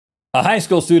A high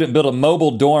school student built a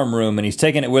mobile dorm room and he's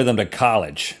taking it with him to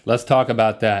college. Let's talk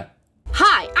about that.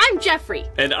 Hi, I'm Jeffrey.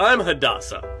 And I'm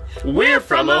Hadassah. We're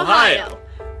from Ohio.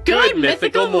 Good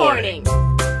mythical morning.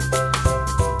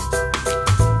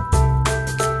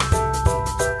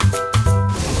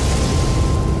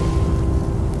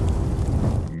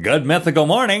 Good mythical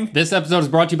morning. This episode is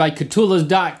brought to you by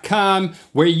Catulas.com,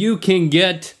 where you can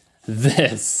get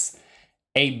this.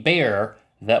 A bear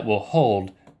that will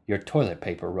hold your toilet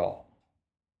paper roll.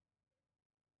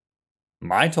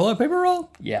 My toilet paper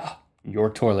roll? Yeah, your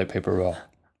toilet paper roll.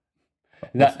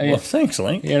 Well, thanks,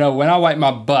 Link. You know, when I wipe my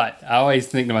butt, I always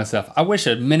think to myself, I wish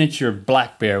a miniature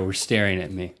black bear were staring at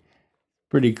me.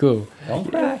 Pretty cool. Don't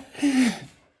cry.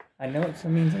 I know it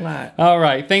means a lot. All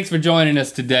right, thanks for joining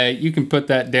us today. You can put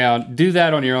that down. Do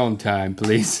that on your own time,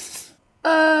 please. You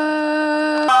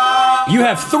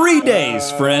have 3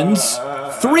 days, friends.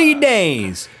 3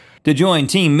 days to join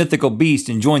Team Mythical Beast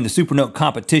and join the Supernote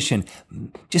competition.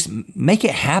 Just make it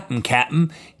happen,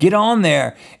 Captain. Get on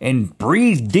there and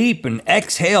breathe deep and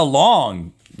exhale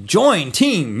long. Join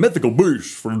Team Mythical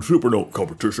Beast for the Supernote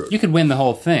competition. You could win the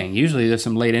whole thing. Usually there's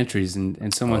some late entries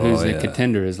and someone who's a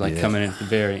contender is like coming in at the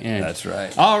very end. That's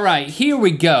right. All right, here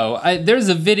we go. There's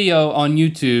a video on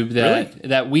YouTube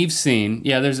that we've seen.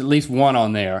 Yeah, there's at least one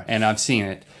on there, and I've seen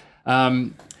it.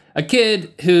 A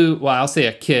kid who, well, I'll say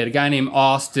a kid, a guy named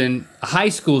Austin, a high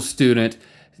school student,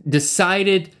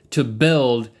 decided to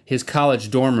build his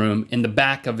college dorm room in the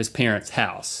back of his parents'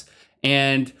 house.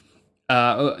 And,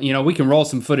 you know, we can roll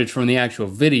some footage from the actual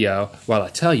video while I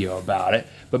tell you about it.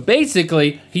 But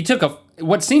basically, he took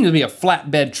what seemed to be a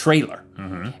flatbed trailer.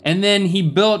 And then he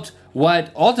built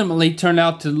what ultimately turned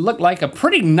out to look like a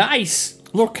pretty nice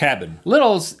little cabin.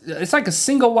 It's like a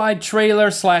single wide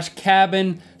trailer slash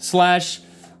cabin slash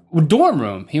dorm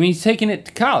room. I mean, he's taking it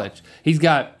to college. He's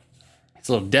got his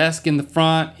little desk in the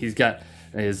front. He's got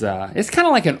his, it's kind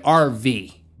of like an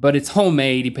RV, but it's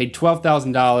homemade. He paid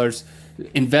 $12,000,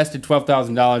 invested $12,000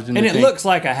 in the thing. And it looks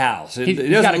like a house. It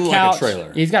doesn't look like a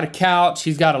trailer. He's got a couch,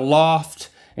 he's got a loft,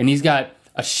 and he's got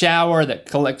a shower that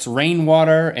collects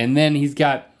rainwater, and then he's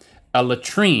got a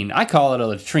latrine. I call it a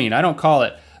latrine. I don't call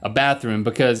it a bathroom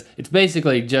because it's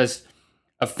basically just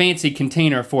a fancy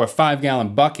container for a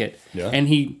 5-gallon bucket. Yeah. And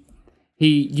he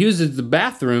uses the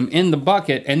bathroom in the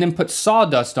bucket and then puts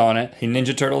sawdust on it. He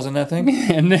Ninja Turtles in that thing?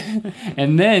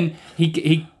 and then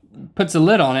he puts a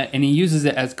lid on it and he uses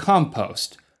it as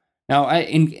compost. Now,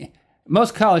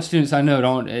 most college students I know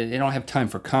don't have time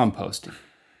for composting.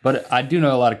 But I do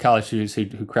know a lot of college students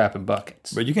who crap in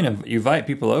buckets. But you can invite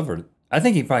people over. I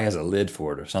think he probably has a lid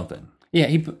for it or something. Yeah,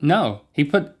 he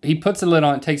puts a lid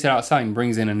on it, takes it outside, and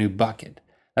brings in a new bucket.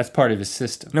 That's part of his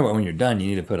system. No, but when you're done, you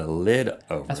need to put a lid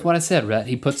over That's what I said, Rhett.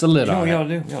 He puts a lid on it. You know what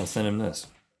y'all do? Y'all send him this.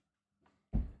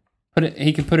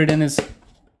 He could put it in his...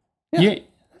 Yeah,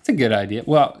 that's a good idea.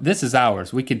 Well, this is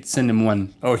ours. We could send him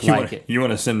one You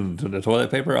want to send him to the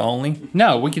toilet paper only?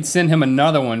 No, we could send him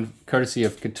another one courtesy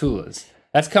of Catulas.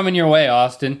 That's coming your way,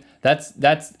 Austin.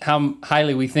 That's how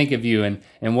highly we think of you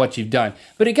and what you've done.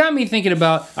 But it got me thinking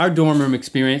about our dorm room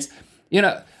experience. You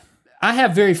know, I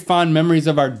have very fond memories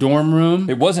of our dorm room.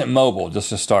 It wasn't mobile, just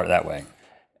to start that way.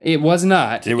 It was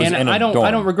not. It was and in a I dorm.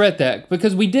 don't regret that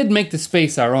because we did make the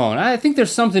space our own. I think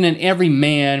there's something in every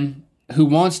man who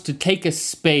wants to take a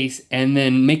space and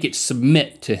then make it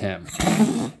submit to him.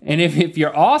 And if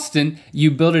you're Austin, you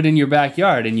build it in your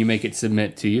backyard and you make it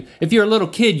submit to you. If you're a little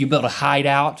kid, you build a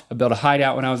hideout. I built a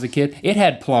hideout when I was a kid. It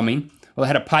had plumbing. Well, it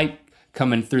had a pipe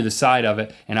coming through the side of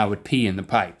it, and I would pee in the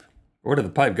pipe. Where did the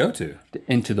pipe go to?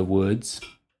 Into the woods.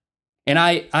 And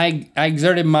I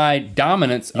exerted my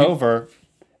dominance over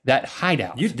that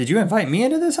hideout. Did you invite me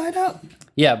into this hideout?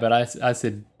 Yeah, but I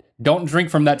said, don't drink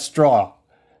from that straw.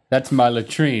 That's my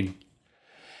latrine.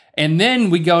 And then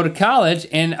we go to college,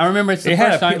 and I remember it's the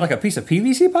first time. Like a piece of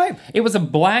PVC pipe? It was a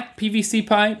black PVC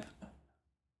pipe,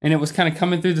 and it was kind of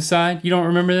coming through the side. You don't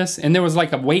remember this? And there was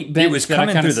like a weight bench. It was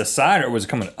coming through the side, or it was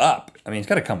coming up? I mean, it's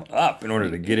got to come up in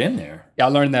order to get in there. Yeah, I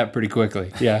learned that pretty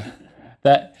quickly. Yeah.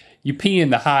 That you pee in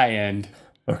the high end.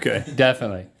 Okay.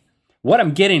 Definitely. What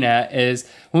I'm getting at is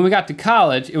when we got to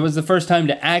college, it was the first time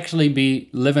to actually be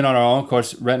living on our own. Of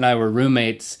course, Rhett and I were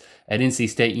roommates at NC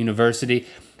State University.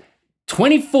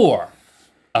 24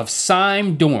 of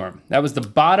Syme Dorm. That was the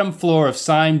bottom floor of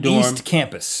Syme Dorm. East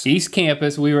Campus. East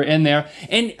Campus. We were in there.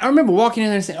 And I remember walking in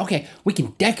there and saying, okay, we can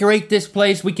decorate this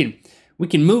place. We can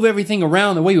move everything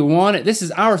around the way we want it. This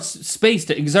is our space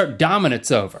to exert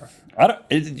dominance over. I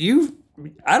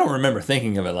don't remember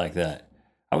thinking of it like that.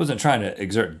 I wasn't trying to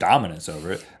exert dominance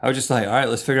over it. I was just like, all right,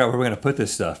 let's figure out where we're going to put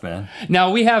this stuff, man.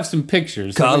 Now, we have some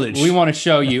pictures. College. We want to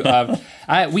show you.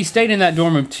 We stayed in that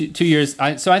dorm room 2 years.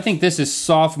 So I think this is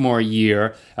sophomore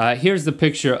year. Here's the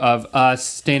picture of us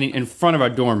standing in front of our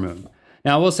dorm room.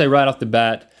 Now, I will say right off the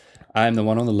bat, I'm the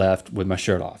one on the left with my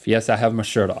shirt off. Yes, I have my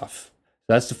shirt off.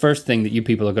 That's the first thing that you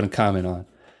people are going to comment on.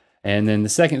 And then the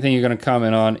second thing you're going to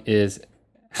comment on is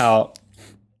how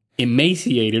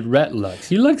emaciated Rhett looks.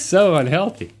 He looks so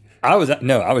unhealthy. I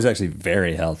was actually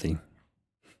very healthy.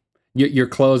 Your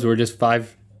clothes were just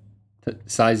 5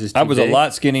 sizes too I was big. a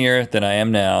lot skinnier than I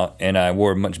am now, and I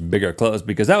wore much bigger clothes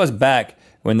because that was back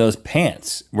when those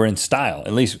pants were in style.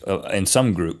 At least in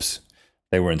some groups,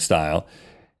 they were in style.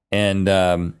 And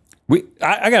I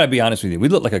got to be honest with you, we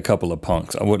looked like a couple of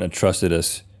punks. I wouldn't have trusted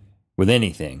us with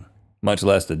anything, much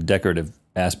less the decorative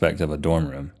aspect of a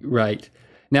dorm room. Right.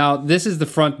 Now, this is the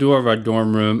front door of our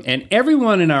dorm room, and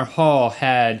everyone in our hall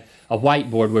had a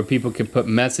whiteboard where people could put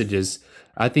messages.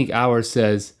 I think ours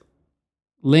says,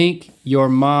 Link, your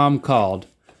mom called.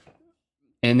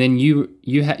 And then you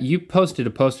posted a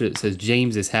poster that says,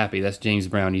 James is happy. That's James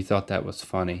Brown. You thought that was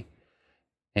funny.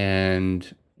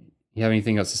 And you have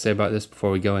anything else to say about this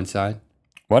before we go inside?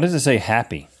 Why does it say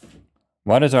happy?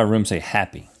 Why does our room say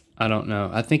happy? I don't know.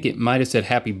 I think it might have said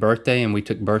happy birthday, and we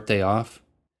took birthday off.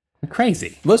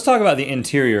 Crazy. Let's talk about the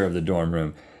interior of the dorm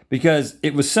room because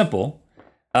it was simple.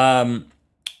 Everybody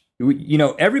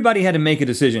had to make a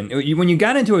decision. When you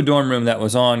got into a dorm room that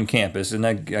was on campus, and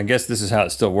I guess this is how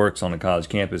it still works on a college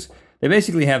campus, they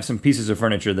basically have some pieces of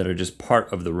furniture that are just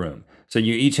part of the room. So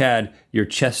you each had your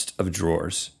chest of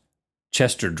drawers,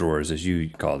 Chester drawers as you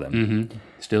call them. Mm-hmm.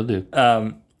 Still do.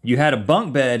 You had a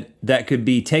bunk bed that could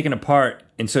be taken apart.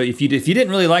 And so if you didn't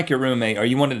really like your roommate or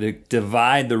you wanted to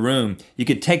divide the room, you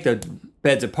could take the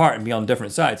beds apart and be on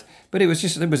different sides. But it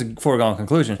was a foregone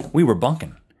conclusion. We were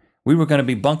bunking. We were going to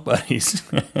be bunk buddies.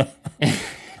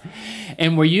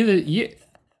 And were you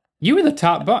were the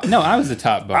top bunk? No, I was the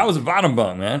top bunk. I was the bottom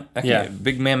bunk, man. Yeah.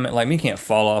 Big man like me can't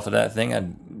fall off of that thing.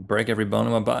 I'd break every bone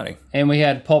in my body. And we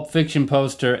had Pulp Fiction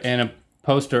poster and a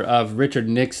poster of Richard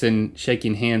Nixon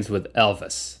shaking hands with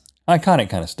Elvis. Iconic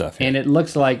kind of stuff. Here. And it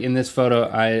looks like in this photo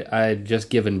I had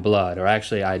just given blood, or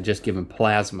actually I had just given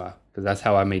plasma, because that's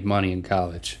how I made money in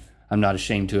college. I'm not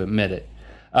ashamed to admit it.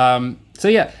 So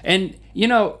yeah, and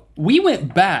we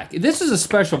went back. This is a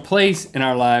special place in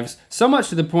our lives, so much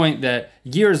to the point that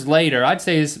years later, I'd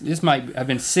say this might have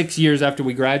been 6 years after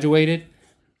we graduated,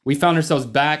 we found ourselves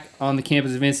back on the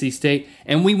campus of NC State,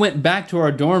 and we went back to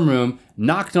our dorm room,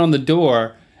 knocked on the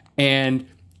door, and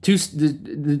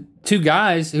the two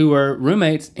guys who were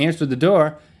roommates answered the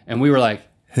door, and we were like,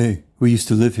 "Hey, we used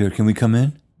to live here. Can we come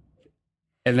in?"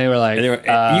 And they were like,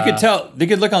 you could tell. They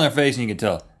could look on their face, and you could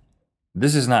tell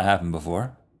this has not happened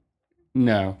before.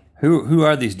 No. Who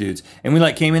are these dudes? And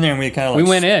we came in there, and we kind of we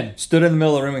went in, stood in the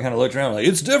middle of the room, and kind of looked around, like,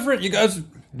 it's different. You guys,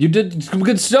 you did some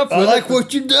good stuff. I like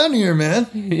what you've done here, man.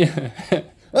 Yeah.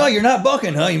 Oh, you're not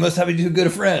bunking, huh? You must have too good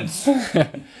of friends.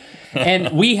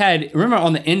 And we had, remember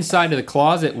on the inside of the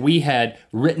closet, we had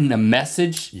written a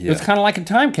message. Yeah. It was kind of like a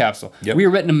time capsule. Yep. We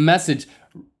had written a message,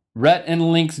 Rhett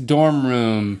and Link's dorm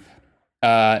room,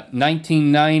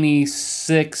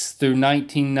 1996 through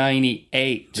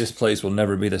 1998. This place will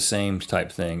never be the same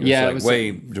type thing.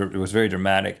 It was very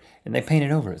dramatic. And they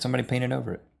painted over it. Somebody painted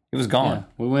over it. It was gone. Yeah.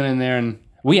 We went in there and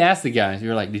we asked the guys, we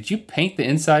were like, did you paint the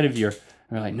inside of your,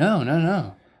 we were like, no.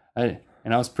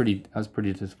 And I was pretty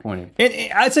disappointed. And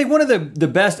I'd say one of the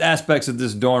best aspects of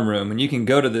this dorm room, and you can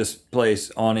go to this place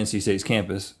on NC State's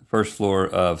campus, first floor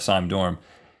of Syme Dorm,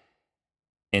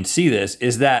 and see this,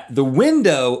 is that the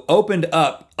window opened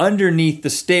up underneath the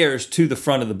stairs to the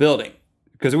front of the building.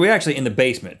 Because we were actually in the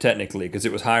basement, technically, because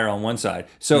it was higher on one side.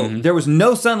 So there was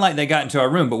no sunlight that got into our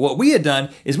room. But what we had done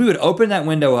is we would open that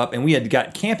window up, and we had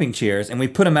got camping chairs, and we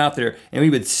put them out there, and we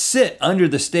would sit under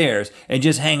the stairs and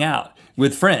just hang out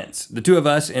with friends, the two of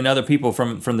us and other people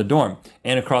from the dorm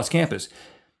and across campus.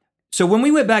 So when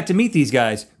we went back to meet these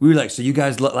guys, we were like, so you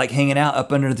guys like hanging out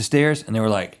up under the stairs? And they were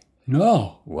like,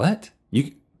 no. What?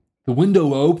 The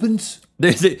window opens?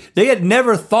 They had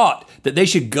never thought that they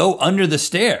should go under the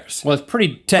stairs. Well, it's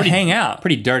pretty hang out.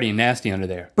 Pretty dirty and nasty under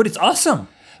there. But it's awesome.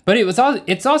 But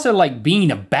it's also like being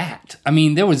a bat. I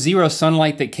mean, there was zero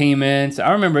sunlight that came in. So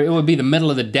I remember it would be the middle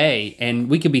of the day and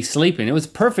we could be sleeping. It was a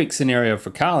perfect scenario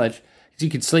for college. You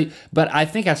could sleep, but I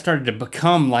think I started to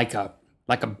become like a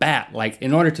bat. Like,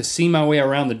 in order to see my way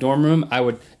around the dorm room, I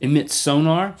would emit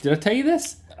sonar. Did I tell you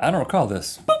this? I don't recall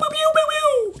this.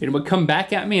 It would come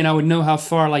back at me, and I would know how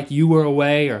far you were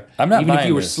away, or I'm not even if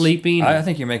you were this. sleeping. I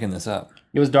think you're making this up.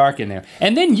 It was dark in there.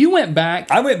 And then you went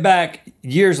back. I went back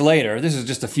years later. This is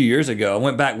just a few years ago. I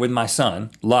went back with my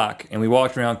son, Locke, and we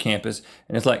walked around campus.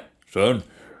 And it's like, son,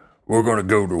 we're going to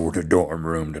go to the dorm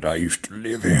room that I used to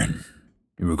live in.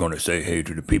 And we're going to say hey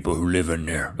to the people who live in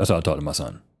there. That's how I talk to my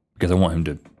son. Because I want him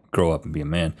to grow up and be a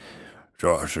man.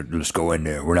 So I said, let's go in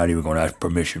there. We're not even going to ask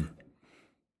permission.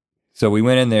 So we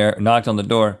went in there, knocked on the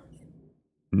door.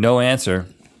 No answer.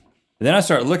 And then I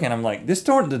started looking, I'm like,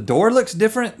 the door looks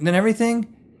different than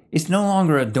everything. It's no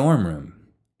longer a dorm room.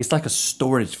 It's like a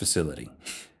storage facility.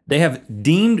 They have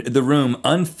deemed the room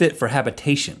unfit for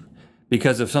habitation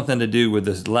because of something to do with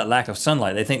the lack of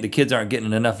sunlight. They think the kids aren't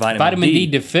getting enough vitamin D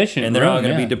deficient. And they're all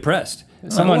going to be depressed.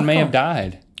 Someone may have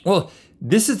died. Well,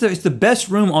 it's the best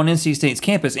room on NC State's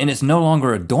campus, and it's no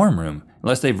longer a dorm room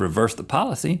unless they've reversed the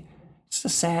policy. It's a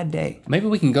sad day. Maybe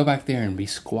we can go back there and be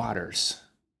squatters.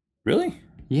 Really?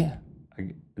 Yeah.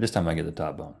 This time I get the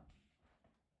top bone.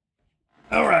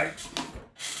 All right.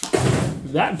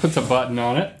 That puts a button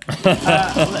on it.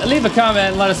 Leave a comment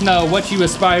and let us know what you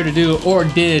aspire to do or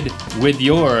did with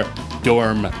your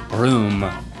dorm room.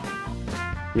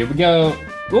 Here we go.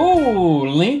 Ooh,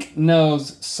 Link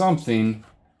knows something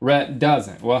Rhett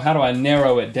doesn't. Well, how do I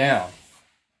narrow it down?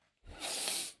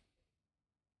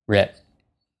 Rhett.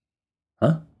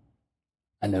 Huh?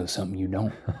 I know something you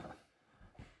don't.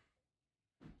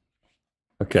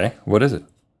 Okay, what is it?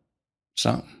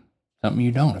 Something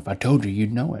you don't. If I told you,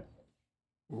 you'd know it.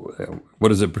 What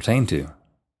does it pertain to?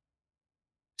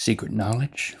 Secret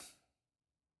knowledge.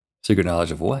 Secret knowledge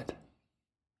of what?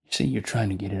 See, you're trying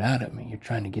to get it out of me. You're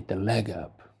trying to get the leg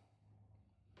up.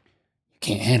 You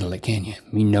can't handle it, can you?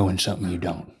 Me knowing something you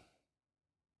don't.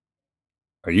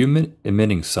 Are you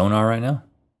emitting sonar right now?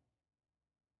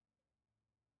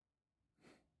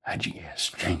 How'd you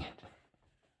guess? Dang it.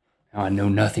 Now I know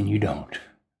nothing you don't.